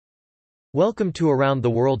Welcome to Around the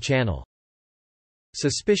World channel.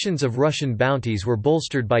 Suspicions of Russian bounties were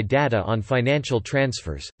bolstered by data on financial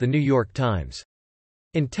transfers, The New York Times.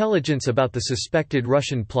 Intelligence about the suspected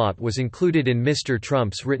Russian plot was included in Mr.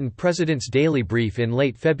 Trump's written President's Daily Brief in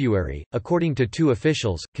late February, according to two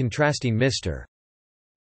officials, contrasting Mr.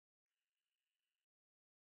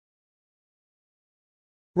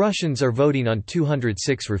 Russians are voting on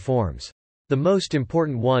 206 reforms. The most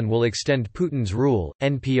important one will extend Putin's rule,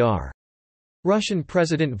 NPR. Russian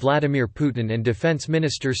President Vladimir Putin and Defense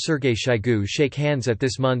Minister Sergei Shoigu shake hands at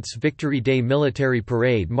this month's Victory Day military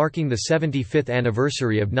parade marking the 75th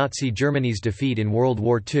anniversary of Nazi Germany's defeat in World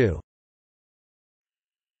War II.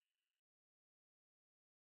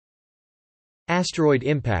 Asteroid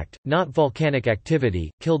impact, not volcanic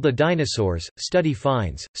activity, killed the dinosaurs, study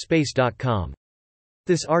finds, space.com.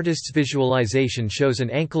 This artist's visualization shows an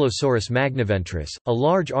Ankylosaurus magniventris, a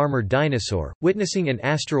large armored dinosaur, witnessing an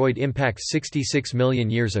asteroid impact 66 million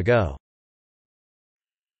years ago.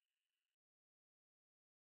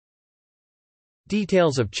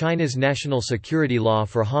 Details of China's national security law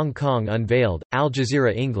for Hong Kong unveiled, Al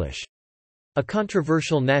Jazeera English. A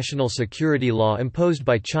controversial national security law imposed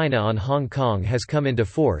by China on Hong Kong has come into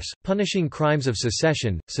force, punishing crimes of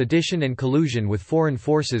secession, sedition and collusion with foreign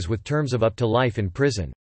forces with terms of up to life in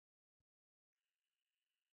prison.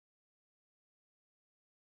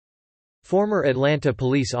 Former Atlanta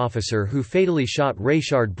police officer who fatally shot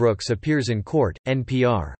Rayshard Brooks appears in court,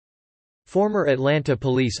 NPR. Former Atlanta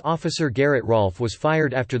police officer Garrett Rolfe was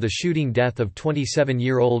fired after the shooting death of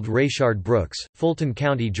 27-year-old Rayshard Brooks, Fulton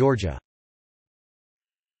County, Georgia.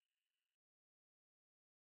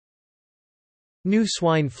 New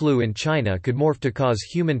swine flu in China could morph to cause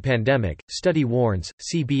human pandemic, study warns,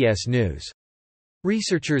 CBS News.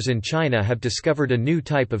 Researchers in China have discovered a new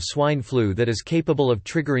type of swine flu that is capable of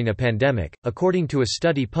triggering a pandemic, according to a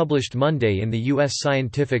study published Monday in the U.S.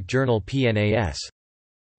 scientific journal PNAS.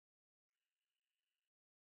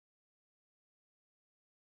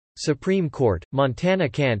 Supreme Court, Montana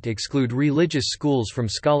can't exclude religious schools from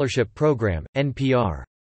scholarship program, NPR.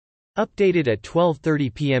 Updated at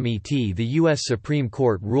 12:30 p.m. ET, the U.S. Supreme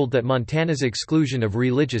Court ruled that Montana's exclusion of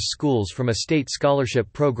religious schools from a state scholarship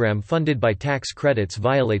program funded by tax credits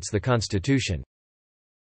violates the Constitution.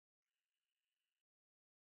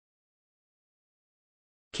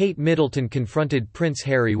 Kate Middleton confronted Prince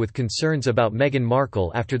Harry with concerns about Meghan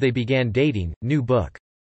Markle after they began dating, new book.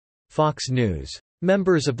 Fox News.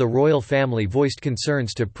 Members of the royal family voiced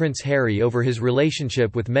concerns to Prince Harry over his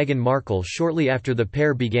relationship with Meghan Markle shortly after the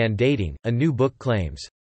pair began dating, a new book claims.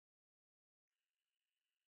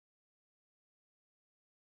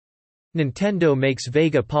 Nintendo makes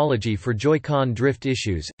vague apology for Joy-Con drift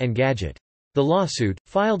issues, Engadget. The lawsuit,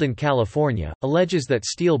 filed in California, alleges that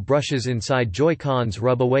steel brushes inside Joy-Cons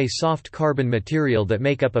rub away soft carbon material that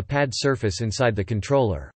make up a pad surface inside the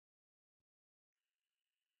controller.